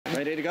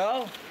Ready to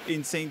go?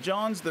 In St.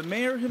 John's, the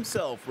mayor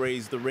himself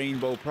raised the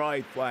rainbow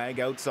pride flag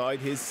outside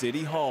his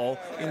city hall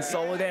in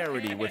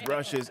solidarity with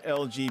Russia's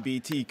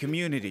LGBT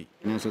community.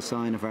 And as a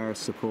sign of our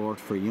support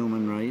for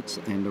human rights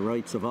and the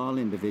rights of all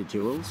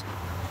individuals.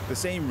 The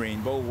same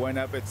rainbow went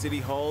up at city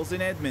halls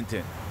in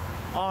Edmonton,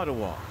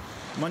 Ottawa,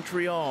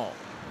 Montreal,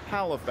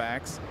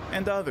 Halifax,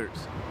 and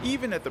others,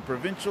 even at the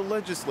provincial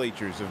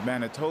legislatures of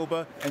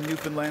Manitoba and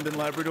Newfoundland and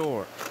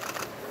Labrador.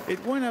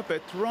 It went up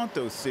at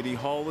Toronto's City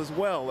Hall as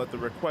well at the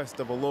request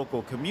of a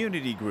local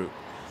community group.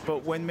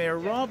 But when Mayor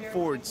Rob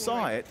Ford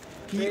saw it,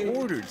 he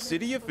ordered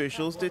city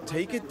officials to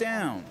take it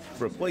down,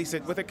 replace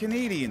it with a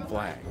Canadian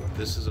flag.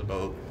 This is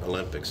about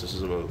Olympics. This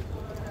is about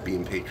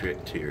being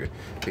patriotic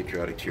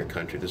to your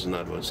country. This is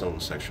not about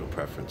someone's sexual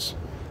preference.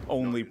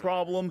 Only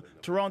problem,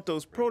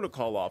 Toronto's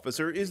protocol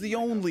officer is the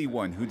only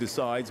one who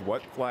decides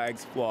what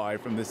flags fly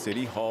from the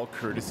City Hall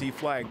courtesy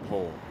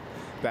flagpole.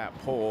 That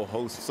pole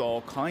hosts all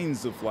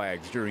kinds of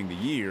flags during the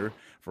year,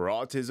 for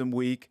Autism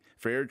Week,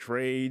 Fair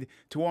Trade,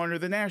 to honor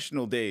the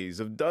national days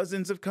of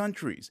dozens of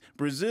countries,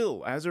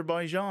 Brazil,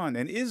 Azerbaijan,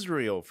 and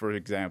Israel, for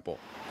example.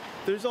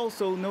 There's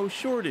also no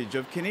shortage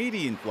of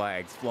Canadian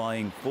flags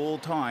flying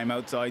full-time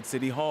outside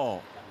City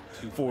Hall.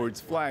 Ford's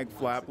flag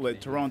flap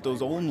led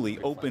Toronto's only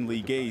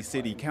openly gay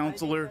city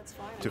councillor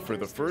to, for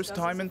the first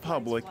time in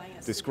public,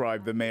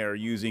 describe the mayor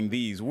using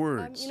these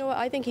words.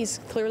 I think he's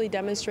clearly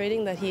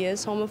demonstrating that he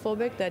is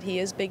homophobic, that he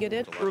is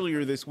bigoted.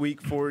 Earlier this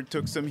week, Ford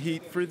took some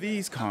heat for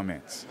these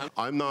comments.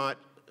 I'm not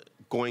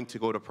going to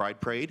go to Pride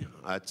Parade.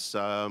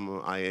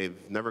 I've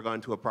never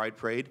gone to a Pride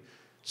Parade,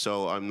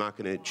 so I'm not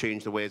going to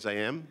change the way as I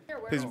am.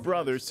 His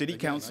brother, City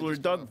Councillor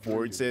Doug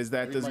Ford, says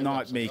that does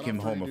not make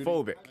him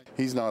homophobic.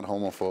 He's not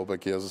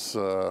homophobic. He has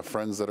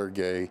friends that are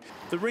gay.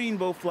 The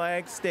rainbow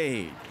flag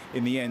stayed.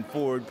 In the end,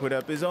 Ford put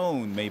up his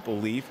own maple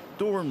leaf,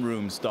 dorm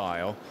room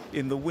style,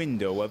 in the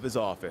window of his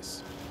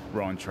office.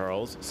 Ron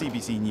Charles,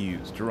 CBC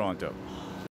News, Toronto.